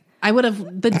way. I would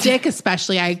have, the dick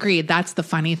especially, I agree. That's the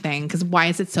funny thing. Because why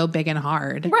is it so big and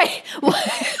hard? Right.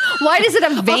 Why does it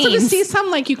have veins? Also to see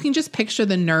some, like, you can just picture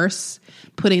the nurse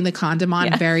putting the condom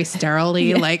on very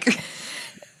sterilely, like,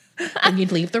 and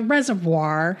you'd leave the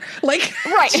reservoir. Like,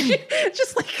 Right.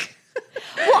 just like.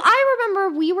 Well, I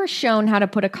remember we were shown how to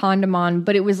put a condom on,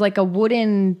 but it was like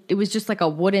it was just like a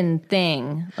wooden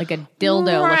thing, like a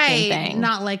dildo looking thing.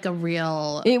 Not like a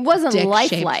real It wasn't dick-shaped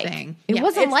lifelike. thing. It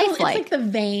wasn't it's lifelike. It's like the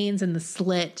veins and the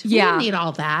slit. Yeah. We didn't need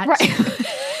all that. Right.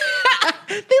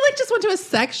 They like just went to a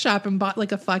sex shop and bought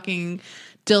like a fucking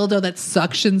dildo that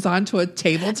suctions onto a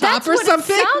tabletop That's or what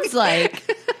something. it sounds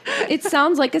like. It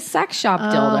sounds like a sex shop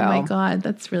dildo. Oh my God,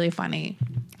 that's really funny.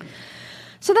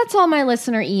 So that's all my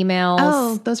listener emails.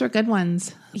 Oh, those were good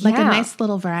ones. Like a Yeah. nice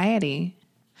little variety.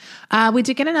 We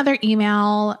did get another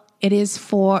email. It is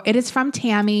from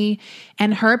Tammy,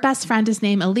 and her best friend is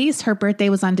named Elise. Her birthday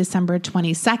was on December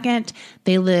 22nd.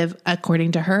 They live,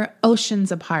 according to her,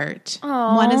 oceans apart.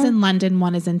 Aww. One is in London,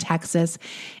 one is in Texas.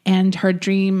 And her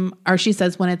dream, or she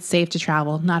says when it's safe to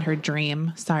travel, not her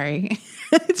dream, sorry.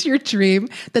 It's your dream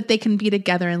that they can be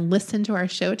together and listen to our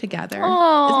show together.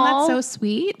 Aww. Isn't that so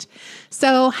sweet?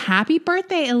 So happy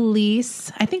birthday,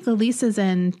 Elise. I think Elise is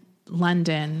in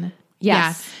London.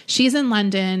 Yes. Yeah, she's in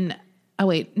London. Oh,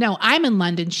 wait. No, I'm in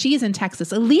London. She's in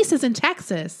Texas. Elise is in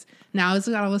Texas. Now it's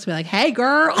going to almost be like, hey,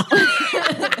 girl.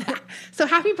 So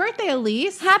happy birthday,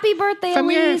 Elise. Happy birthday, From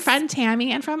Elise. your friend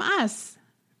Tammy and from us.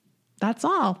 That's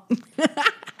all.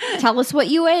 Tell us what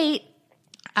you ate.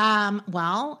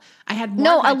 Well, I had more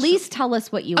No, vegetables. Elise, tell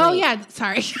us what you Oh, ate. yeah.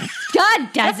 Sorry.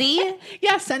 God, Desi.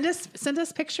 Yeah, send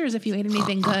us pictures if you ate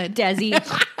anything good. Desi.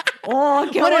 Oh,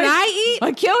 What did I eat?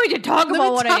 I can't wait to talk Let about me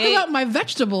what talk I ate. about my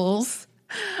vegetables.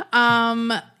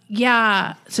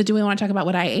 Yeah. So do we want to talk about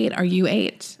what I ate or you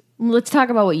ate? Let's talk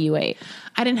about what you ate.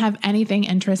 I didn't have anything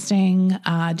interesting.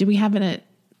 Do we have it?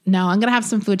 No, I'm going to have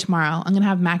some food tomorrow. I'm going to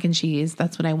have mac and cheese.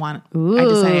 That's what I want. I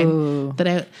decided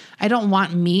that I don't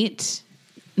want meat.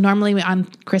 normally on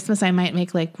Christmas I might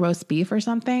make like roast beef or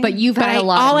something. But you've had a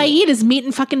lot. All of I meat. eat is meat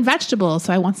and fucking vegetables,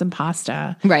 so I want some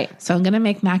pasta. Right. So I'm gonna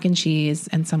make mac and cheese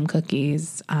and some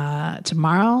cookies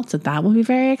tomorrow. So that will be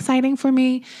very exciting for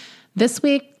me. This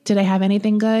week, did I have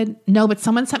anything good? No, but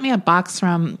someone sent me a box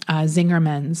from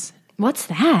Zingerman's. What's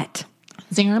that?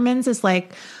 Zingerman's is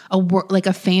like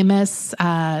a famous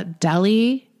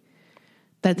deli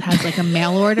that has like a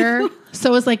mail order.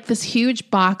 So it was like this huge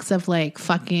box of like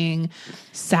fucking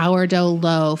sourdough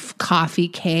loaf, coffee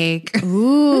cake,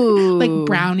 Ooh. like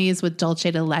brownies with dulce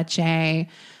de leche,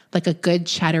 like a good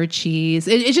cheddar cheese.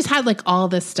 It just had like all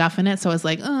this stuff in it. So I was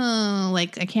like, oh,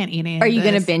 like I can't eat any of Are you this.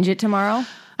 going to binge it tomorrow?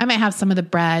 I might have some of the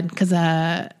bread because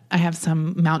I have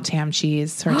some Mount Tam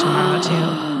cheese for tomorrow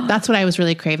too. That's what I was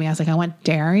really craving. I was like, I want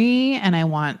dairy and I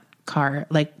want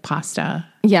pasta.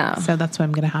 Yeah. So that's what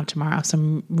I'm going to have tomorrow. So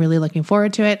I'm really looking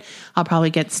forward to it. I'll probably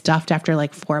get stuffed after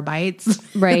like 4 bites.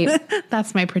 Right.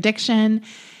 That's my prediction.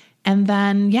 And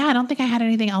then, I don't think I had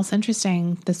anything else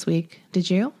interesting this week. Did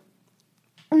you?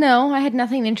 No, I had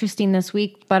nothing interesting this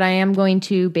week, but I am going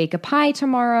to bake a pie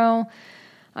tomorrow.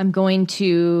 I'm going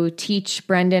to teach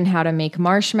Brendan how to make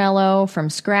marshmallow from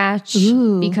scratch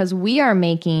because we are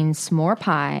making s'more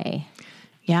pie.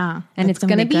 Yeah. And it's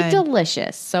going to be good.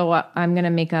 delicious. So I'm going to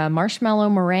make a marshmallow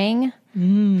meringue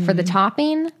for the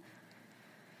topping.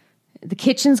 The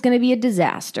kitchen's going to be a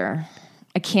disaster.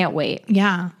 I can't wait.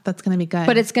 Yeah, that's going to be good.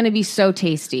 But it's going to be so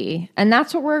tasty. And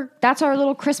that's our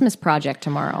little Christmas project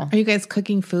tomorrow. Are you guys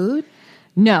cooking food?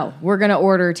 No, we're going to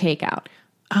order takeout.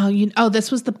 Oh,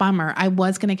 this was the bummer. I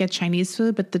was going to get Chinese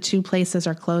food, but the 2 places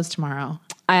are closed tomorrow.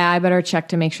 I better check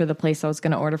to make sure the place I was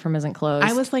going to order from isn't closed.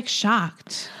 I was like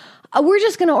shocked. We're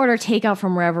just going to order takeout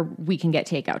from wherever we can get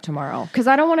takeout tomorrow. Because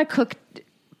I don't want to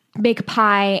make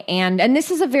pie. And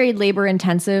this is a very labor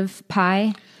intensive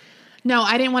pie. No,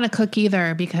 I didn't want to cook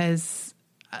either because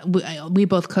we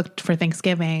both cooked for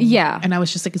Thanksgiving. Yeah. And I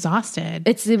was just exhausted.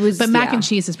 But mac and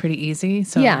cheese is pretty easy.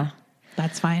 So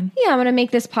that's fine. Yeah, I'm going to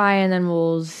make this pie and then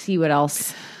we'll see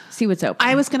what's open.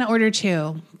 I was going to order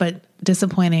 2, but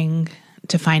disappointing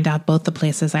to find out both the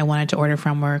places I wanted to order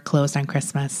from were closed on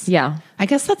Christmas. Yeah. I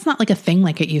guess that's not like a thing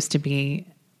like it used to be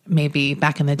maybe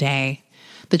back in the day.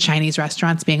 The Chinese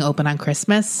restaurants being open on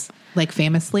Christmas, like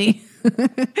famously.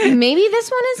 Maybe this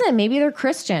one isn't. Maybe they're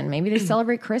Christian. Maybe they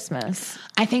celebrate Christmas.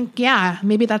 I think,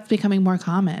 maybe that's becoming more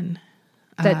common.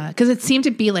 Because it seemed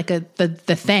to be like the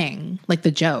thing, like the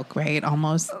joke, right?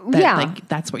 Almost. Like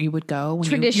that's where you would go when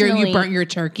traditionally you burnt your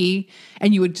turkey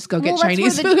and you would just go get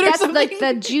Chinese food or something. Like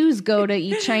the Jews go to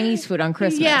eat Chinese food on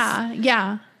Christmas.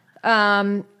 Yeah.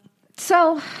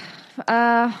 So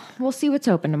we'll see what's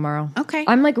open tomorrow. Okay.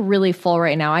 I'm like really full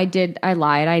right now. I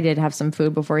lied. I did have some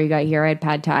food before you got here. I had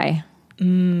pad thai.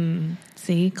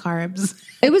 See, carbs.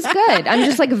 It was good. I'm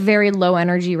just like very low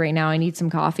energy right now. I need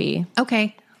some coffee.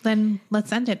 Okay. Then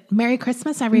let's end it. Merry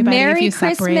Christmas, everybody. Merry if you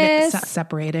Christmas.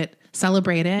 Celebrate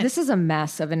it. This is a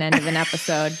mess of an end of an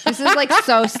episode. This is like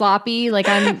so sloppy. Like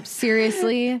I'm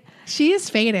seriously. She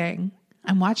is fading.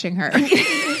 I'm watching her. I'm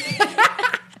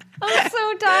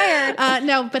so tired.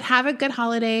 No, but have a good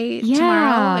holiday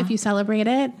tomorrow if you celebrate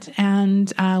it.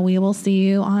 And we will see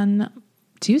you on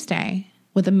Tuesday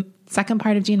with the second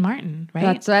part of Dean Martin,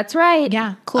 right? That's right.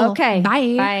 Yeah, cool. Okay.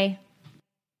 Bye. Bye.